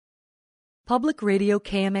Public Radio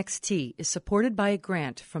KMXT is supported by a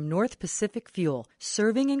grant from North Pacific Fuel,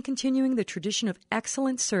 serving and continuing the tradition of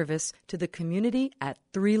excellent service to the community at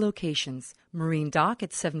 3 locations: Marine Dock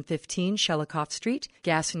at 715 Shelikoff Street,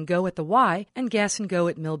 Gas and Go at the Y, and Gas and Go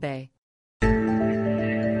at Mill Bay.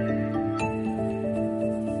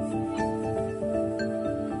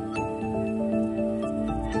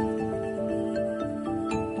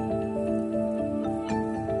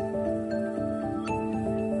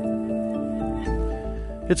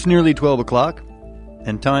 It's nearly 12 o'clock,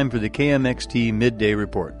 and time for the KMXT Midday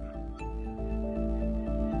Report.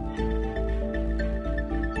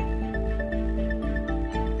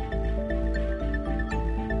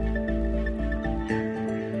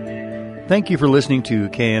 Thank you for listening to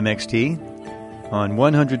KMXT. On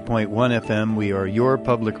 100.1 FM, we are your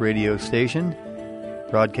public radio station,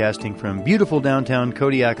 broadcasting from beautiful downtown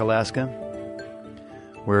Kodiak, Alaska,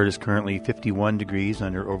 where it is currently 51 degrees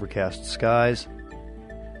under overcast skies.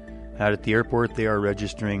 Out at the airport, they are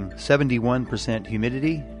registering 71%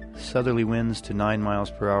 humidity, southerly winds to 9 miles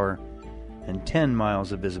per hour, and 10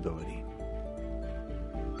 miles of visibility.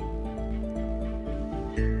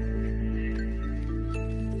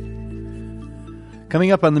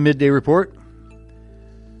 Coming up on the Midday Report,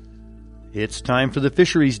 it's time for the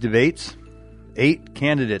fisheries debates. 8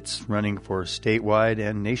 candidates running for statewide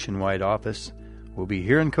and nationwide office will be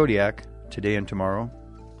here in Kodiak today and tomorrow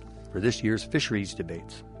for this year's fisheries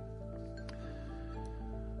debates.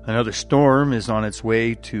 Another storm is on its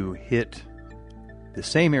way to hit the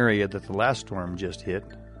same area that the last storm just hit,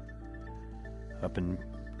 up in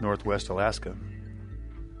northwest Alaska.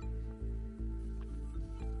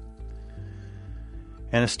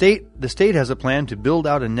 And the state has a plan to build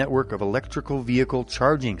out a network of electrical vehicle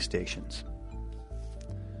charging stations.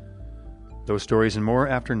 Those stories and more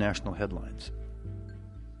after national headlines.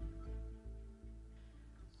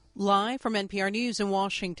 Live from NPR News in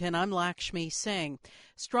Washington, I'm Lakshmi Singh.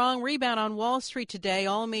 Strong rebound on Wall Street today.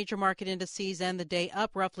 All major market indices end the day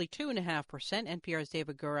up roughly 2.5%. NPR's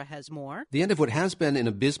David Gura has more. The end of what has been an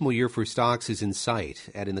abysmal year for stocks is in sight.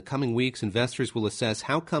 And in the coming weeks, investors will assess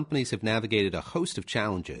how companies have navigated a host of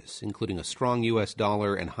challenges, including a strong U.S.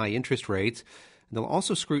 dollar and high interest rates. And they'll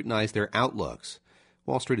also scrutinize their outlooks.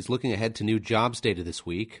 Wall Street is looking ahead to new jobs data this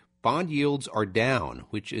week. Bond yields are down,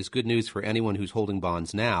 which is good news for anyone who's holding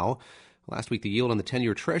bonds now. Last week, the yield on the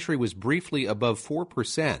 10-year Treasury was briefly above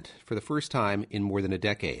 4% for the first time in more than a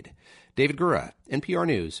decade. David Gura, NPR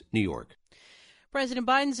News, New York. President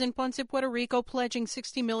Biden's in Ponce, Puerto Rico, pledging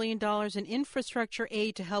 $60 million in infrastructure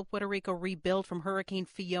aid to help Puerto Rico rebuild from Hurricane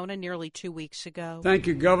Fiona nearly 2 weeks ago. Thank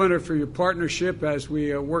you, Governor, for your partnership as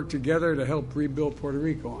we work together to help rebuild Puerto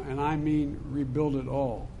Rico. And I mean rebuild it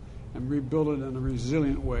all. And rebuild it in a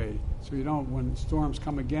resilient way. So you don't, when storms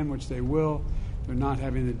come again, which they will, they're not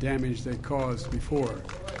having the damage they caused before.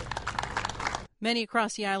 Many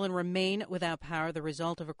across the island remain without power, the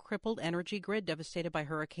result of a crippled energy grid devastated by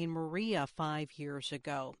Hurricane Maria 5 years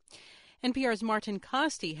ago. NPR's Martin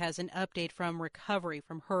Costi has an update from recovery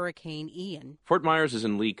from Hurricane Ian. Fort Myers is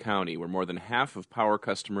in Lee County, where more than half of power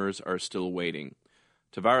customers are still waiting.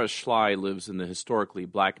 Tavares Schley lives in the historically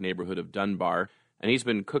black neighborhood of Dunbar, and he's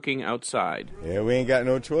been cooking outside. Yeah, we ain't got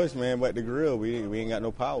no choice, man, but the grill. We ain't got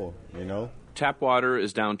no power, you know. Tap water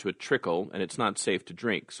is down to a trickle, and it's not safe to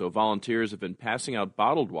drink, so volunteers have been passing out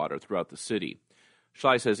bottled water throughout the city.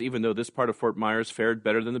 Schley says even though this part of Fort Myers fared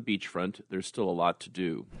better than the beachfront, there's still a lot to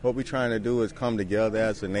do. What we're trying to do is come together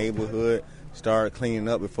as a neighborhood, start cleaning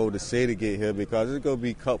up before the city get here, because it's going to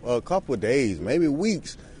be a couple of days, maybe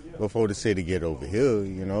weeks, before the city get over here,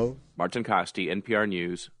 you know. Martin Costi, NPR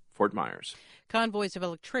News, Fort Myers. Convoys of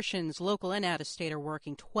electricians, local and out-of-state, are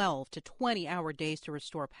working 12 to 20-hour days to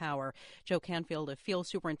restore power. Joe Canfield, a field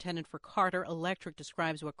superintendent for Carter Electric,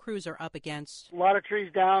 describes what crews are up against. A lot of trees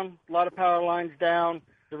down, a lot of power lines down.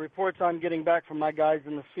 The reports I'm getting back from my guys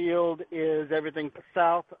in the field is everything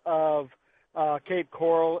south of Cape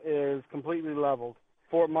Coral is completely leveled.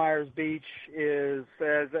 Fort Myers Beach is,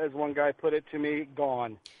 as one guy put it to me,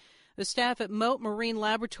 gone. The staff at Mote Marine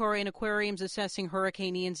Laboratory and Aquariums assessing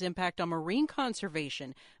Hurricane Ian's impact on marine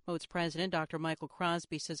conservation. Mote's president, Dr. Michael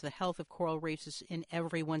Crosby, says the health of coral reefs is in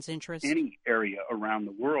everyone's interest. Any area around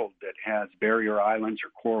the world that has barrier islands or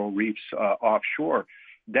coral reefs offshore,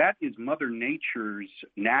 that is Mother Nature's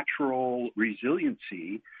natural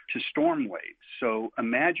resiliency to storm waves. So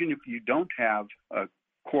imagine if you don't have a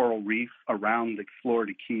coral reef around the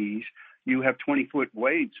Florida Keys, you have 20-foot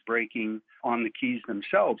waves breaking on the Keys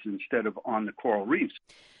themselves instead of on the coral reefs.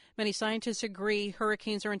 Many scientists agree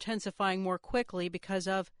hurricanes are intensifying more quickly because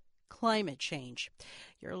of climate change.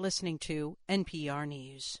 You're listening to NPR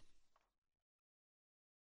News.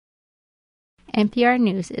 NPR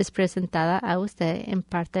News es presentada a usted en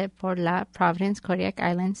parte por la Providence Kodiak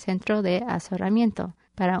Island Centro de Asesoramiento.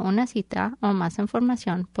 Para una cita o más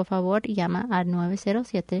información, por favor, llama al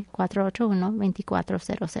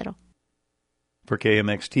 907-481-2400. For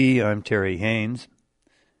KMXT, I'm Terry Haynes.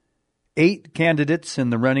 8 candidates in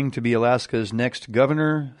the running to be Alaska's next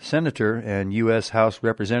governor, senator, and U.S. House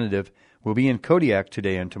representative will be in Kodiak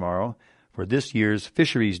today and tomorrow for this year's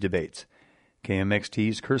fisheries debates.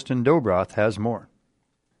 KMXT's Kirsten Dobroth has more.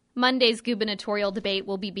 Monday's gubernatorial debate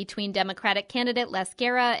will be between Democratic candidate Les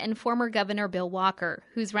Guerra and former Governor Bill Walker,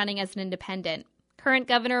 who's running as an independent. Current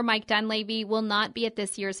Governor Mike Dunleavy will not be at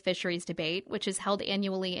this year's fisheries debate, which is held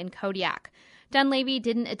annually in Kodiak. Dunleavy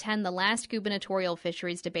didn't attend the last gubernatorial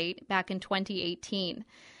fisheries debate back in 2018.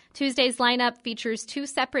 Tuesday's lineup features 2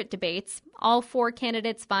 separate debates. All 4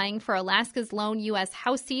 candidates vying for Alaska's lone U.S.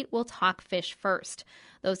 House seat will talk fish first.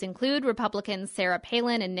 Those include Republicans Sarah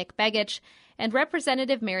Palin and Nick Begich and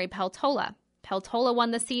Representative Mary Peltola. Peltola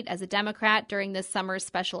won the seat as a Democrat during this summer's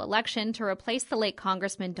special election to replace the late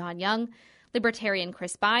Congressman Don Young. Libertarian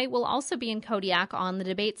Chris Bai will also be in Kodiak on the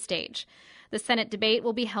debate stage. The Senate debate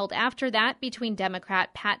will be held after that between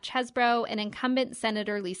Democrat Pat Chesbrough and incumbent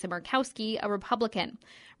Senator Lisa Murkowski, a Republican.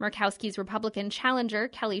 Murkowski's Republican challenger,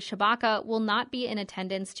 Kelly Tshibaka, will not be in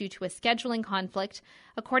attendance due to a scheduling conflict,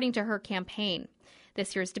 according to her campaign.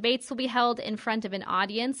 This year's debates will be held in front of an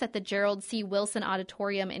audience at the Gerald C. Wilson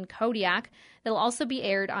Auditorium in Kodiak. They'll also be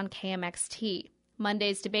aired on KMXT.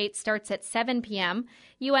 Monday's debate starts at 7 p.m.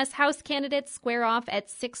 U.S. House candidates square off at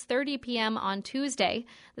 6:30 p.m. on Tuesday.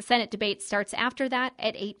 The Senate debate starts after that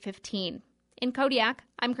at 8:15. In Kodiak,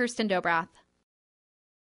 I'm Kirsten Dobroth.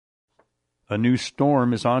 A new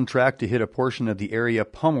storm is on track to hit a portion of the area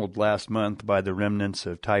pummeled last month by the remnants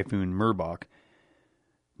of Typhoon Merbok.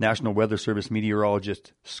 National Weather Service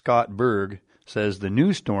meteorologist Scott Berg says the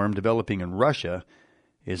new storm developing in Russia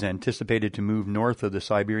is anticipated to move north of the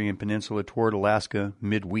Siberian Peninsula toward Alaska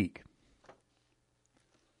midweek.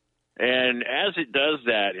 And as it does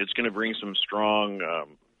that, it's going to bring some strong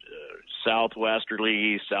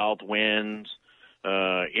southwesterly, south winds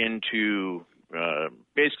into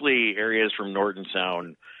basically areas from Norton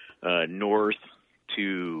Sound north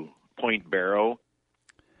to Point Barrow.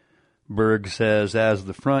 Berg says as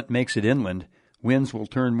the front makes it inland, winds will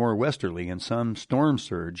turn more westerly and some storm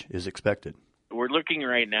surge is expected. We're looking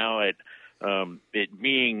right now at it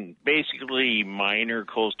being basically minor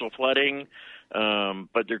coastal flooding,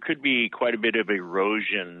 but there could be quite a bit of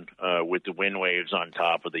erosion with the wind waves on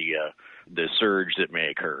top of the surge that may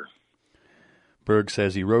occur. Berg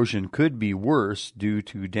says erosion could be worse due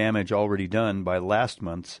to damage already done by last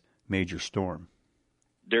month's major storm.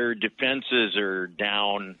 Their defenses are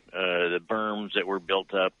down. The berms that were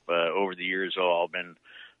built up over the years have all been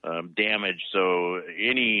damaged, so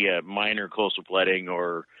any minor coastal flooding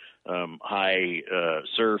or high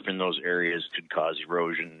surf in those areas could cause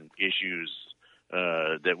erosion issues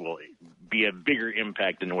that will be a bigger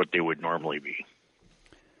impact than what they would normally be.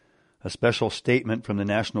 A special statement from the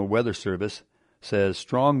National Weather Service says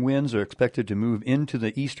strong winds are expected to move into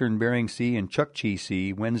the eastern Bering Sea and Chukchi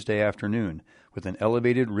Sea Wednesday afternoon, with an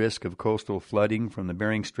elevated risk of coastal flooding from the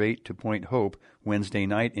Bering Strait to Point Hope Wednesday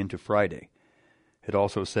night into Friday. It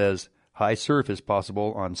also says high surf is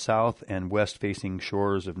possible on south and west-facing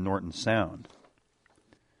shores of Norton Sound.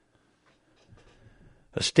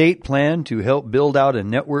 A state plan to help build out a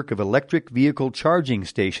network of electric vehicle charging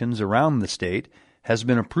stations around the state has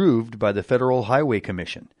been approved by the Federal Highway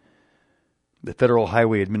Commission. The Federal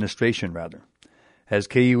Highway Administration, rather. As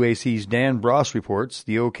KUAC's Dan Bross reports,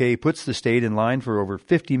 the OK puts the state in line for over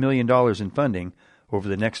 $50 million in funding over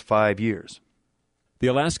the next 5 years. The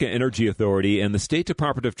Alaska Energy Authority and the State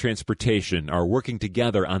Department of Transportation are working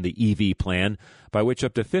together on the EV plan, by which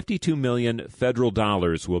up to $52 million federal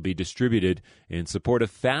dollars will be distributed in support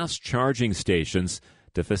of fast charging stations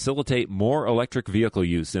to facilitate more electric vehicle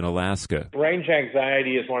use in Alaska. Range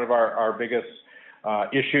anxiety is one of our biggest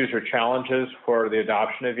issues or challenges for the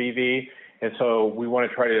adoption of EV, and so we want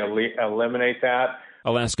to try to eliminate that.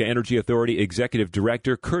 Alaska Energy Authority Executive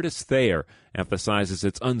Director Curtis Thayer emphasizes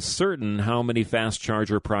it's uncertain how many fast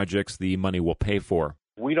charger projects the money will pay for.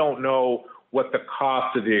 We don't know what the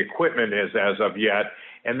cost of the equipment is as of yet,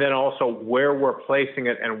 and then also where we're placing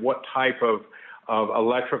it and what type of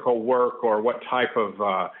electrical work or what type of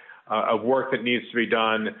work that needs to be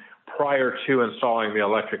done prior to installing the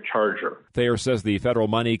electric charger. Thayer says the federal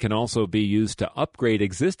money can also be used to upgrade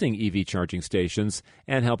existing EV charging stations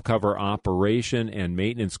and help cover operation and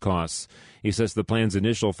maintenance costs. He says the plan's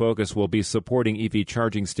initial focus will be supporting EV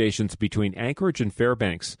charging stations between Anchorage and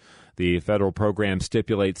Fairbanks. The federal program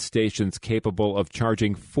stipulates stations capable of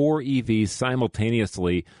charging 4 EVs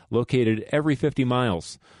simultaneously, located every 50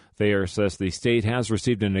 miles. Thayer says the state has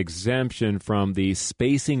received an exemption from the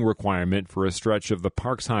spacing requirement for a stretch of the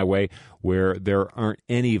Parks Highway where there aren't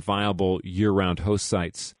any viable year-round host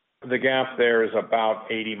sites. The gap there is about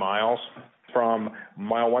 80 miles from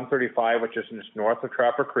mile 135, which is just north of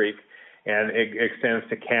Trapper Creek, and it extends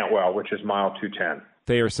to Cantwell, which is mile 210.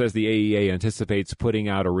 Thayer says the AEA anticipates putting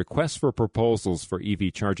out a request for proposals for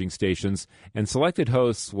EV charging stations, and selected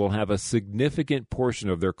hosts will have a significant portion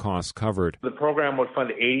of their costs covered. The program would fund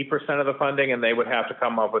 80% of the funding, and they would have to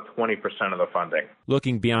come up with 20% of the funding.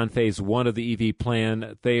 Looking beyond Phase 1 of the EV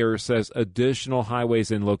plan, Thayer says additional highways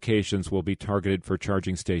and locations will be targeted for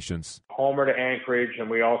charging stations. Homer to Anchorage, and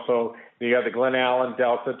you have the Glen Allen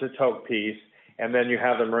Delta to Toke Piece, and then you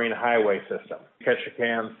have the Marine Highway system.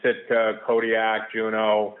 Ketchikan, Sitka, Kodiak,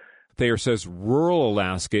 Juneau. Thayer says rural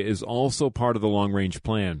Alaska is also part of the long-range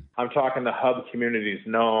plan. I'm talking the hub communities,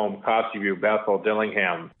 Nome, Cosseview, Bethel,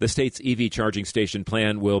 Dillingham. The state's EV charging station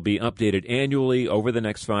plan will be updated annually over the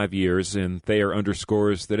next 5 years, and Thayer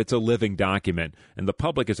underscores that it's a living document, and the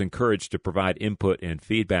public is encouraged to provide input and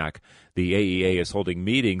feedback. The AEA is holding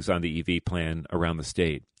meetings on the EV plan around the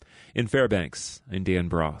state. In Fairbanks, I'm Dan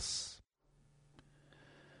Bross.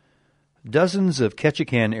 Dozens of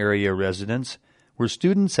Ketchikan area residents were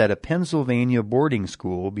students at a Pennsylvania boarding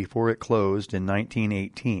school before it closed in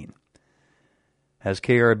 1918. As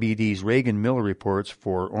KRBD's Reagan Mill reports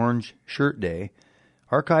for Orange Shirt Day,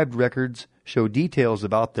 archived records show details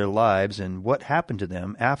about their lives and what happened to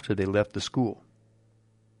them after they left the school.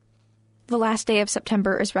 The last day of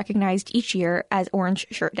September is recognized each year as Orange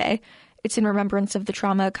Shirt Day. It's in remembrance of the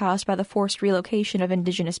trauma caused by the forced relocation of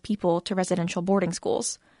Indigenous people to residential boarding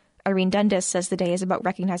schools. Irene Dundas says the day is about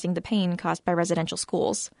recognizing the pain caused by residential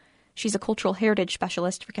schools. She's a cultural heritage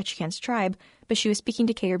specialist for Ketchikan's tribe, but she was speaking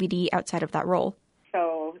to KRBD outside of that role.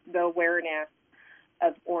 So the awareness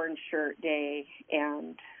of Orange Shirt Day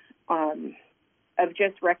and of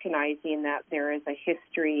just recognizing that there is a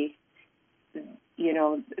history,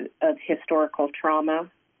 of historical trauma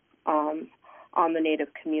on the Native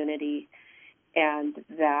community, and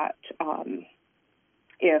that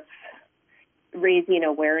if raising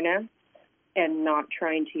awareness and not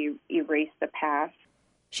trying to erase the past.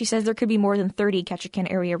 She says there could be more than 30 Ketchikan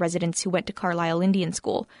area residents who went to Carlisle Indian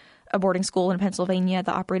School, a boarding school in Pennsylvania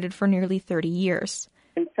that operated for nearly 30 years.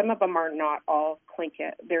 And some of them are not all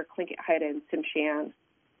Tlingit. They're Tlingit, Haida, and Tsimshian.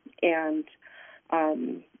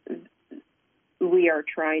 And we are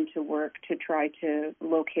trying to work to try to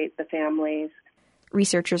locate the families.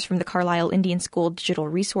 Researchers from the Carlisle Indian School Digital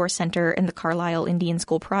Resource Center and the Carlisle Indian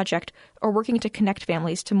School Project are working to connect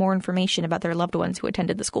families to more information about their loved ones who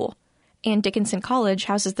attended the school. And Dickinson College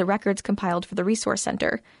houses the records compiled for the Resource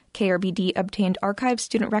Center. KRBD obtained archived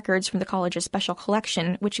student records from the college's special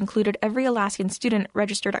collection, which included every Alaskan student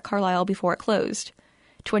registered at Carlisle before it closed.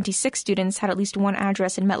 26 students had at least one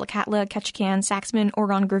address in Metlakatla, Ketchikan, Saxman,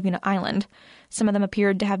 or on Gravina Island. Some of them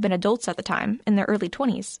appeared to have been adults at the time, in their early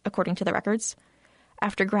 20s, according to the records.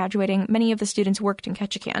 After graduating, many of the students worked in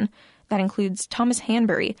Ketchikan. That includes Thomas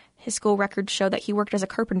Hanbury. His school records show that he worked as a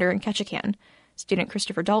carpenter in Ketchikan. Student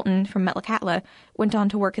Christopher Dalton from Metlakatla went on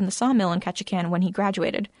to work in the sawmill in Ketchikan when he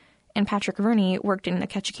graduated, and Patrick Verney worked in the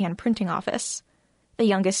Ketchikan printing office. The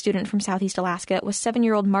youngest student from Southeast Alaska was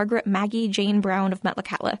 7-year-old Margaret Maggie Jane Brown of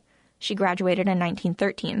Metlakatla. She graduated in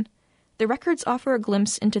 1913. The records offer a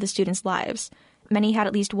glimpse into the students' lives. Many had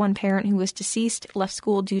at least one parent who was deceased, left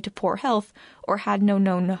school due to poor health, or had no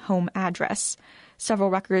known home address. Several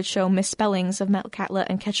records show misspellings of Metlakatla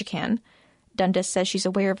and Ketchikan. Dundas says she's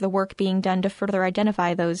aware of the work being done to further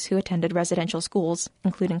identify those who attended residential schools,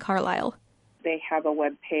 including Carlisle. They have a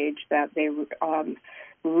web page that they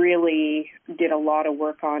really did a lot of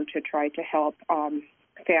work on to try to help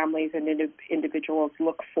families and individuals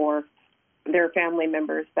look for their family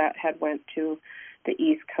members that had went to the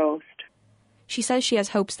East Coast. She says she has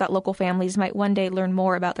hopes that local families might one day learn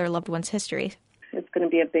more about their loved one's history. It's going to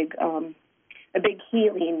be a big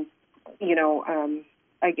healing,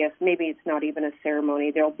 I guess maybe it's not even a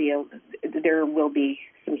ceremony. There will be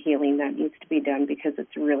some healing that needs to be done because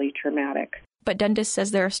it's really traumatic. But Dundas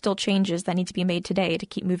says there are still changes that need to be made today to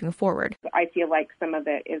keep moving forward. I feel like some of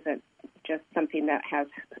it isn't just something that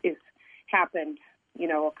is happened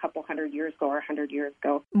a couple hundred years ago or 100 years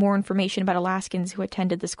ago. More information about Alaskans who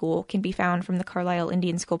attended the school can be found from the Carlisle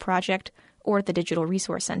Indian School Project or at the Digital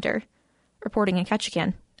Resource Center. Reporting in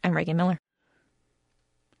Ketchikan, I'm Reagan Miller.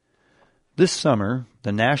 This summer,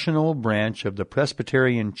 the national branch of the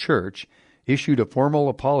Presbyterian Church issued a formal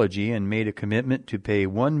apology and made a commitment to pay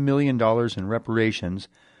 $1 million in reparations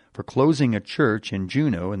for closing a church in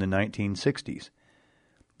Juneau in the 1960s.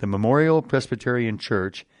 The Memorial Presbyterian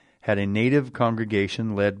Church had a native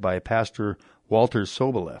congregation led by Pastor Walter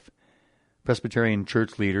Soboleff. Presbyterian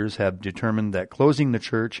church leaders have determined that closing the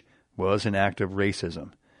church was an act of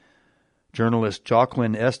racism. Journalist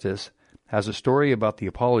Jocelyn Estes has a story about the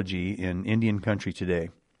apology in Indian Country today.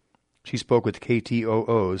 She spoke with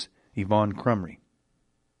KTOO's Yvonne Crumry.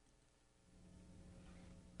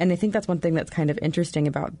 And I think that's one thing that's kind of interesting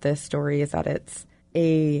about this story is that it's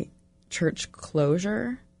a church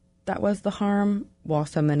closure that was the harm, while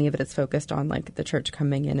so many of it is focused on like the church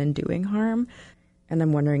coming in and doing harm. And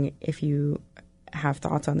I'm wondering if you have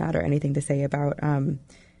thoughts on that or anything to say about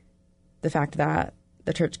the fact that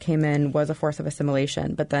the church came in, was a force of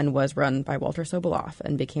assimilation, but then was run by Walter Soboleff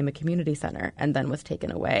and became a community center and then was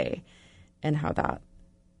taken away, and how that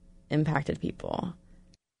impacted people.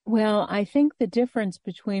 Well, I think the difference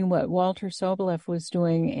between what Walter Soboleff was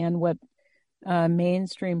doing and what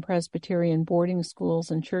mainstream Presbyterian boarding schools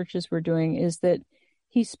and churches were doing is that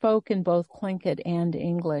he spoke in both Tlingit and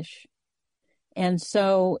English. And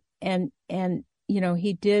so, and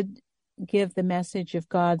he did give the message of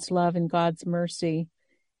God's love and God's mercy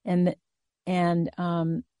and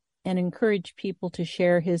encourage people to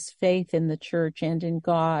share his faith in the church and in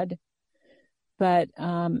God. But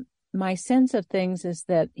my sense of things is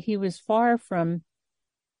that he was far from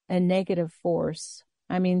a negative force.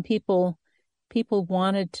 I mean, people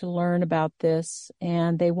wanted to learn about this,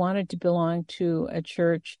 and they wanted to belong to a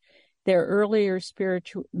church. Their earlier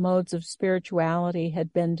modes of spirituality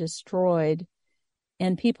had been destroyed,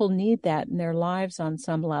 and people need that in their lives on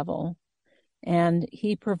some level. And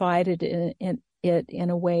he provided it in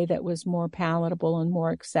a way that was more palatable and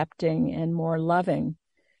more accepting and more loving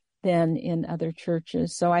than in other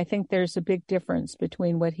churches. So I think there's a big difference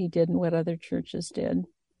between what he did and what other churches did.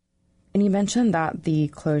 And you mentioned that the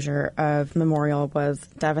closure of Memorial was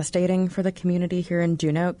devastating for the community here in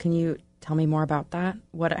Juneau. Can you tell me more about that?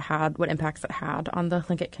 What impacts it had on the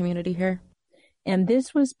Tlingit community here? And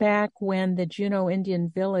this was back when the Juneau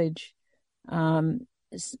Indian Village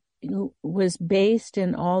was based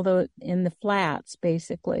in the flats,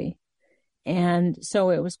 basically. And so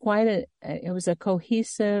it was it was a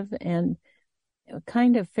cohesive and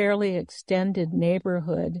kind of fairly extended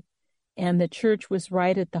neighborhood. And the church was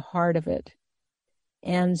right at the heart of it.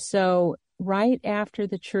 And so right after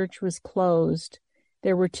the church was closed,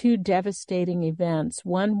 there were two devastating events.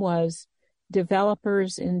 One was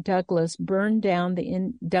developers in Douglas burned down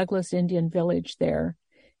the Douglas Indian Village there.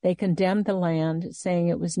 They condemned the land, saying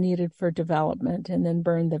it was needed for development, and then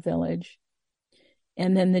burned the village.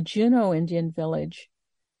 And then the Juneau Indian Village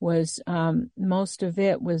was, most of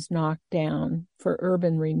it was knocked down for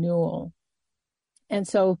urban renewal. And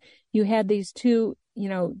so you had these two,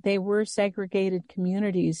 they were segregated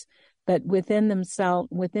communities, but within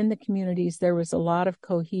the communities, there was a lot of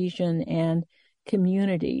cohesion and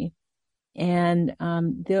community. And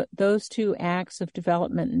those two acts of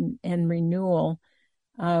development and renewal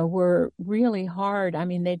were really hard. I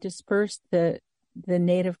mean, they dispersed the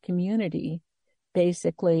Native community,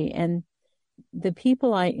 basically. And the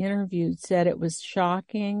people I interviewed said it was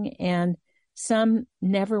shocking, and some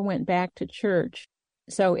never went back to church.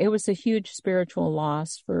 So it was a huge spiritual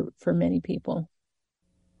loss for many people.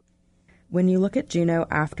 When you look at Juneau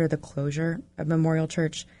after the closure of Memorial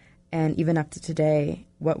Church, and even up to today,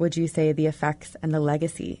 what would you say the effects and the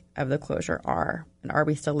legacy of the closure are? And are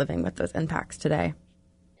we still living with those impacts today?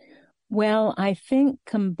 Well, I think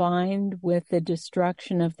combined with the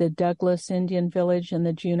destruction of the Douglas Indian Village and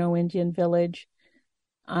the Juneau Indian Village,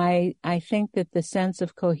 I think that the sense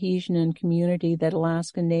of cohesion and community that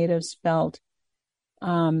Alaska Natives felt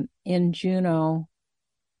in Juneau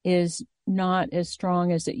is not as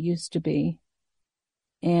strong as it used to be.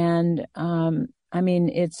 And,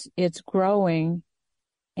 it's growing,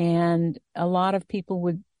 and a lot of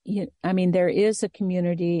people there is a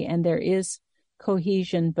community and there is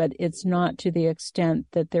cohesion, but it's not to the extent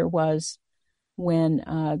that there was when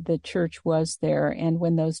the church was there and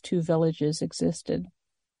when those two villages existed.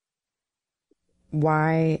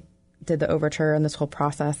 Why did the overture and this whole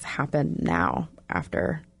process happen now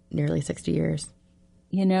after nearly 60 years?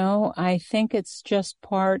 I think it's just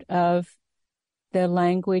part of the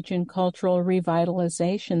language and cultural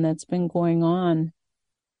revitalization that's been going on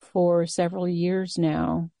for several years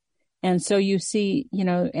now. And so you see,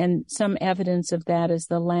 and some evidence of that is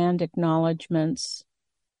the land acknowledgments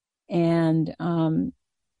and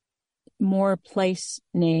more place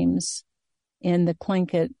names in the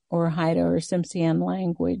Tlingit or Haida or Tsimshian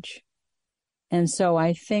language. And so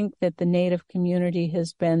I think that the Native community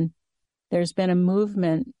there's been a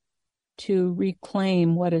movement to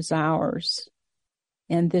reclaim what is ours.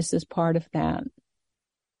 And this is part of that.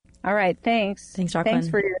 All right. Thanks. Thanks, Jacqueline. Thanks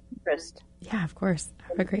for your interest. Yeah, of course.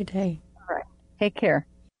 Have a great day. All right. Take care.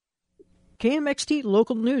 KMXT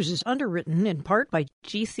Local News is underwritten in part by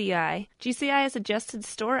GCI. GCI has adjusted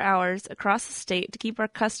store hours across the state to keep our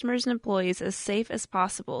customers and employees as safe as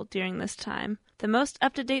possible during this time. The most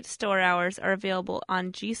up-to-date store hours are available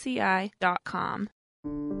on GCI.com.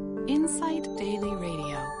 Insight Daily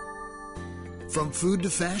Radio. From food to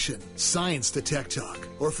fashion, science to tech talk,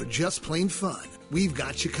 or for just plain fun, we've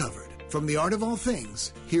got you covered. From the art of all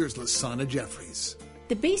things, here's Lasana Jeffries.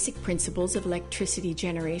 The basic principles of electricity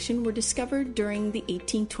generation were discovered during the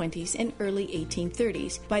 1820s and early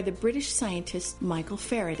 1830s by the British scientist Michael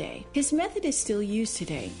Faraday. His method is still used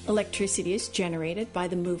today. Electricity is generated by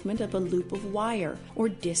the movement of a loop of wire or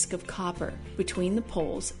disc of copper between the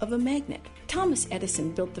poles of a magnet. Thomas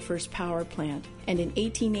Edison built the first power plant, and in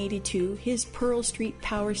 1882, his Pearl Street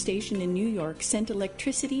Power Station in New York sent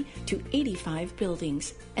electricity to 85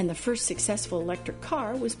 buildings. And the first successful electric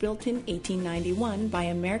car was built in 1891 by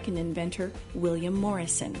American inventor William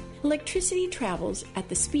Morrison. Electricity travels at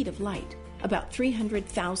the speed of light, about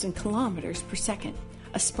 300,000 kilometers per second.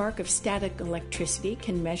 A spark of static electricity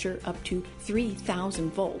can measure up to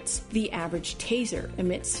 3,000 volts. The average taser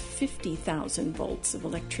emits 50,000 volts of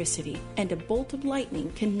electricity, and a bolt of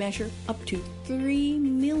lightning can measure up to 3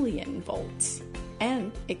 million volts.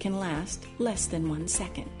 And it can last less than 1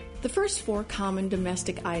 second. The first 4 common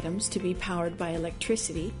domestic items to be powered by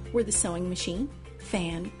electricity were the sewing machine,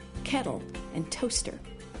 fan, kettle, and toaster.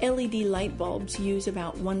 LED light bulbs use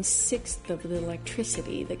about 1/6 of the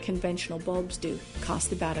electricity that conventional bulbs do,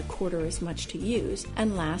 cost about a quarter as much to use,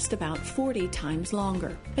 and last about 40 times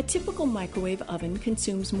longer. A typical microwave oven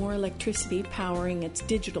consumes more electricity powering its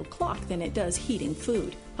digital clock than it does heating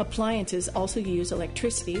food. Appliances also use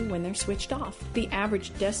electricity when they're switched off. The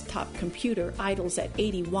average desktop computer idles at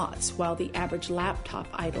 80 watts, while the average laptop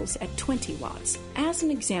idles at 20 watts. As an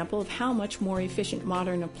example of how much more efficient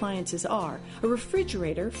modern appliances are, a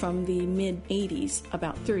refrigerator from the mid-'80s,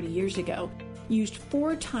 about 30 years ago, used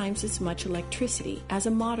 4 times as much electricity as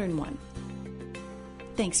a modern one.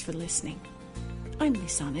 Thanks for listening. I'm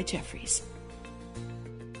Lasana Jeffries.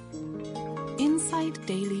 Insight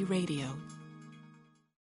Daily Radio.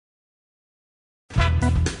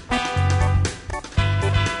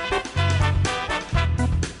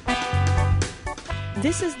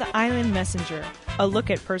 This is the Island Messenger, a look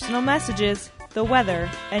at personal messages, the weather,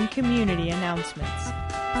 and community announcements.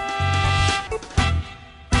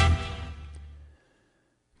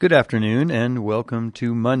 Good afternoon and welcome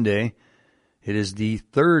to Monday. It is the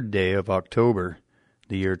 3rd day of October,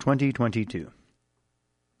 the year 2022.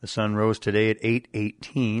 The sun rose today at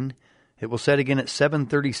 8:18. It will set again at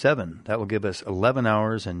 7:37. That will give us 11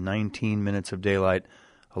 hours and 19 minutes of daylight,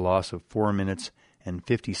 a loss of 4 minutes and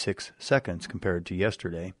 56 seconds compared to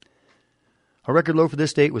yesterday. Our record low for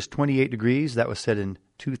this date was 28 degrees. That was set in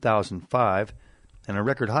 2005. And our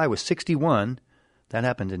record high was 61. That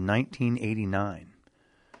happened in 1989.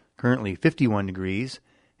 Currently 51 degrees.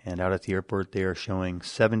 And out at the airport they are showing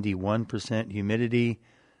 71% humidity,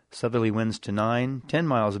 southerly winds to 9, 10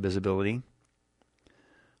 miles of visibility.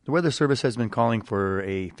 The Weather Service has been calling for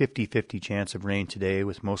a 50-50 chance of rain today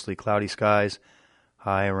with mostly cloudy skies,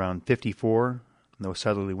 high around 54. Those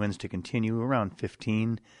southerly winds to continue around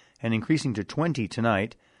 15 and increasing to 20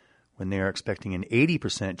 tonight when they are expecting an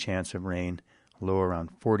 80% chance of rain, low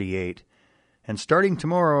around 48. And starting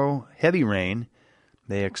tomorrow, heavy rain.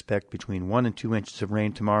 They expect between 1 and 2 inches of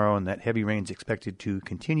rain tomorrow, and that heavy rain is expected to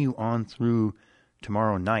continue on through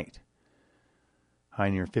tomorrow night.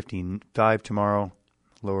 High near 55 tomorrow,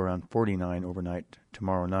 low around 49 overnight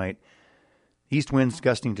tomorrow night. East winds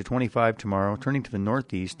gusting to 25 tomorrow, turning to the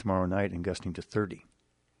northeast tomorrow night and gusting to 30.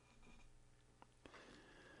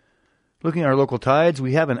 Looking at our local tides,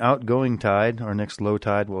 we have an outgoing tide. Our next low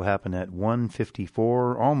tide will happen at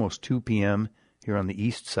 1:54, almost 2 p.m. here on the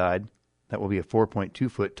east side. That will be a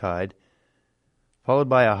 4.2-foot tide, followed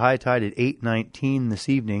by a high tide at 8:19 this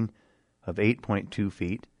evening of 8.2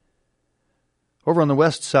 feet. Over on the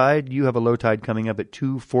west side, you have a low tide coming up at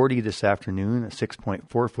 2:40 this afternoon, a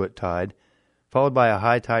 6.4-foot tide, followed by a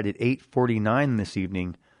high tide at 8:49 this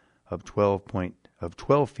evening of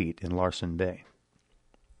 12 feet in Larsen Bay.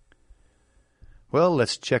 Well,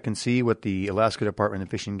 let's check and see what the Alaska Department of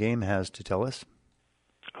Fish and Game has to tell us.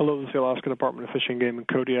 Hello, this is the Alaska Department of Fish and Game in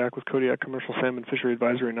Kodiak with Kodiak Commercial Salmon Fishery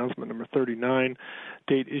Advisory Announcement number 39,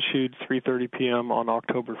 date issued 3:30 p.m. on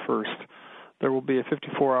October 1st. There will be a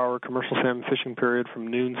 54-hour commercial salmon fishing period from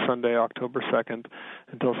noon Sunday, October 2nd,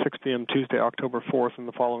 until 6 p.m. Tuesday, October 4th in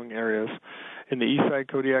the following areas. In the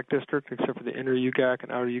Eastside Kodiak District, except for the Inner Ugak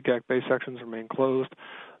and Outer Ugak Bay sections, remain closed.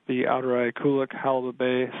 The Outer Ikulik, Halibut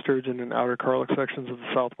Bay, Sturgeon, and Outer Karluk sections of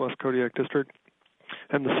the Southwest Kodiak District,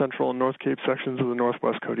 and the Central and North Cape sections of the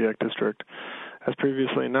Northwest Kodiak District. As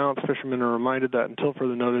previously announced, fishermen are reminded that until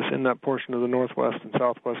further notice, in that portion of the Northwest and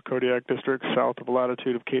Southwest Kodiak Districts, south of the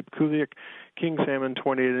latitude of Cape Kuliak, king salmon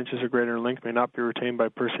 28 inches or greater in length may not be retained by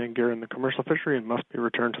purse and gear in the commercial fishery and must be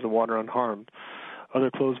returned to the water unharmed. Other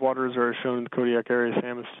closed waters are shown in the Kodiak Area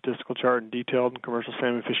Salmon Statistical Chart and detailed in Commercial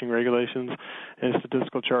Salmon Fishing Regulations, and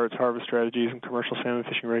statistical charts, harvest strategies, and Commercial Salmon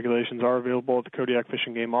Fishing Regulations are available at the Kodiak Fish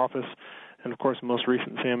and Game Office. And, of course, most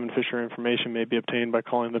recent salmon fishery information may be obtained by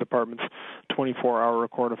calling the Department's 24-hour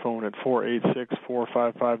recorder-phone at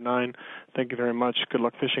 486-4559. Thank you very much. Good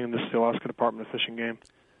luck fishing, and this is the Alaska Department of Fish and Game.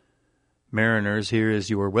 Mariners, here is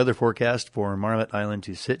your weather forecast for Marmot Island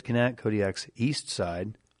to Sitkinak, Kodiak's east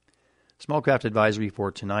side. Smallcraft advisory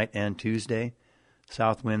for tonight and Tuesday.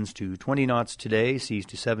 South winds to 20 knots today, seas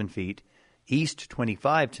to 7 feet. East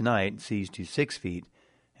 25 tonight, seas to 6 feet.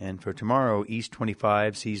 And for tomorrow, east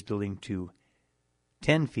 25, seas building to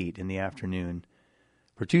 10 feet in the afternoon.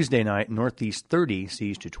 For Tuesday night, northeast 30,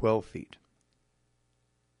 seas to 12 feet.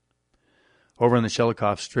 Over on the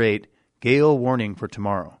Shelikof Strait, gale warning for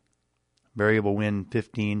tomorrow. Variable wind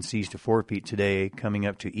 15, seas to 4 feet today, coming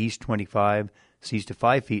up to east 25, seas to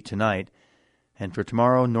 5 feet tonight. And for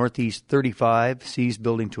tomorrow, northeast 35, seas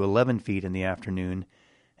building to 11 feet in the afternoon.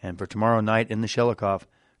 And for tomorrow night in the Shelikof,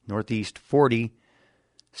 northeast 40,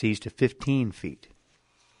 seas to 15 feet.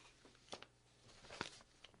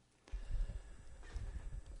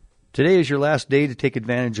 Today is your last day to take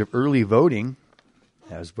advantage of early voting,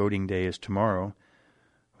 as voting day is tomorrow.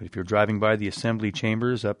 But if you're driving by the Assembly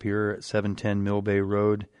Chambers up here at 710 Mill Bay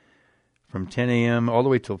Road from 10 a.m. all the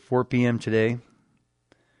way till 4 p.m. today,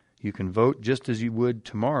 you can vote just as you would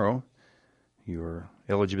tomorrow. Your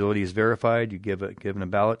eligibility is verified. You given a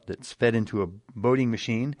ballot that's fed into a voting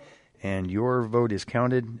machine, and your vote is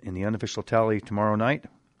counted in the unofficial tally tomorrow night,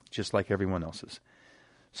 just like everyone else's.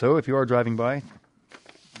 So if you are driving by,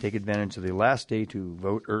 take advantage of the last day to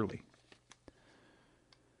vote early.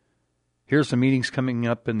 Here are some meetings coming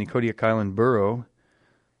up in the Kodiak Island Borough.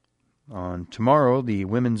 On tomorrow, the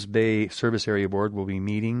Women's Bay Service Area Board will be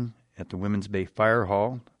meeting at the Women's Bay Fire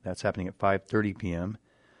Hall. That's happening at 5:30 p.m.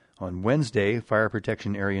 On Wednesday, Fire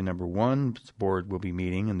Protection Area Number 1's board will be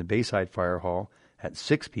meeting in the Bayside Fire Hall at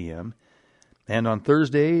 6 p.m. And on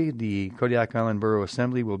Thursday, the Kodiak Island Borough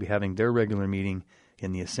Assembly will be having their regular meeting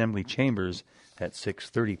in the Assembly Chambers at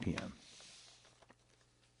 6:30 p.m.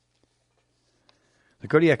 The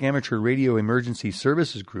Kodiak Amateur Radio Emergency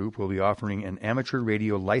Services Group will be offering an amateur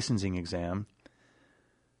radio licensing exams,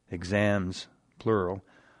 plural,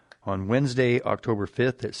 on Wednesday, October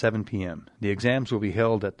 5th at 7 p.m. The exams will be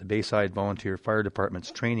held at the Bayside Volunteer Fire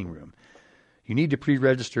Department's training room. You need to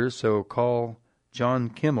pre-register, so call John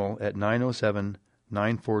Kimmel at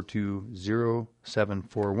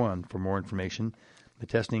 907-942-0741 for more information. The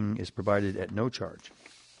testing is provided at no charge.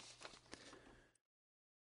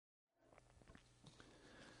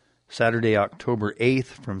 Saturday, October 8th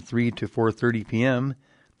from 3 to 4:30 p.m.,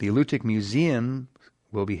 the Alutiiq Museum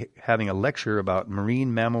will be having a lecture about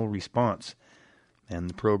marine mammal response and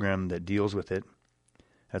the program that deals with it.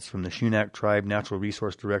 That's from the Shunak Tribe Natural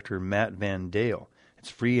Resource Director, Matt Van Dale. It's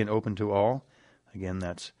free and open to all. Again,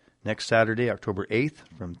 that's next Saturday, October 8th,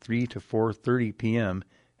 from 3 to 4:30 p.m.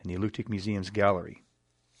 in the Alutiiq Museum's gallery.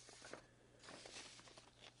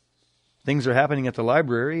 Things are happening at the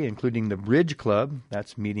library, including the Bridge Club.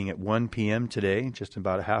 That's meeting at 1 p.m. today, just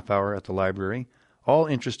about a half hour at the library. All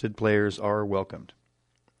interested players are welcomed.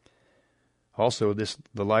 Also,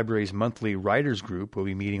 the library's monthly writers group will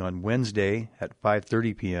be meeting on Wednesday at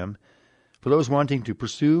 5:30 p.m. For those wanting to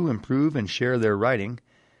pursue, improve, and share their writing,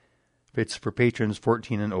 it's for patrons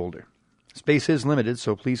 14 and older. Space is limited,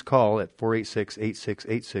 so please call at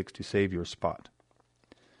 486-8686 to save your spot.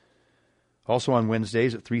 Also on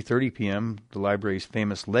Wednesdays at 3:30 p.m., the library's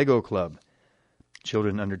famous Lego Club.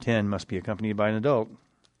 Children under 10 must be accompanied by an adult.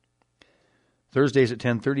 Thursdays at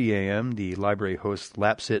 10:30 a.m., the library hosts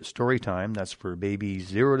Lapsit Storytime. That's for babies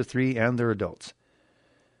 0 to 3 and their adults.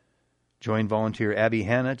 Join volunteer Abby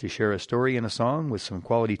Hanna to share a story and a song with some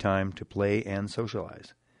quality time to play and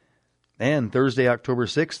socialize. And Thursday, October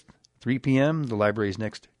 6th, 3 p.m., the library's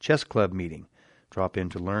next chess club meeting. Drop in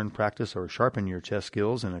to learn, practice, or sharpen your chess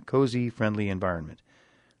skills in a cozy, friendly environment.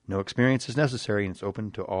 No experience is necessary, and it's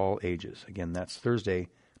open to all ages. Again, that's Thursday,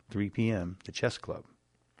 3 p.m., the Chess Club.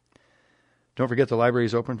 Don't forget the library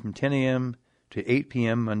is open from 10 a.m. to 8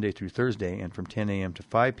 p.m. Monday through Thursday, and from 10 a.m. to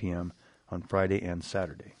 5 p.m. on Friday and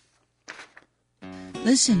Saturday.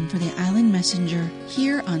 Listen for the Island Messenger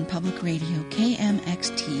here on Public Radio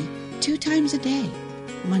KMXT 2 times a day,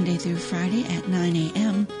 Monday through Friday at 9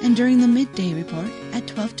 a.m. and during the midday report at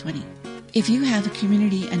 12:20. If you have a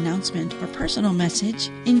community announcement or personal message,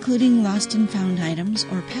 including lost and found items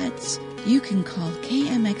or pets, you can call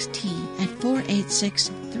KMXT at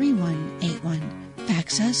 486-3181.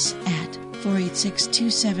 Fax us at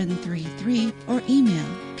 486-2733 or email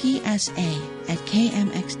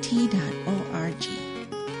psa@kmxt.org.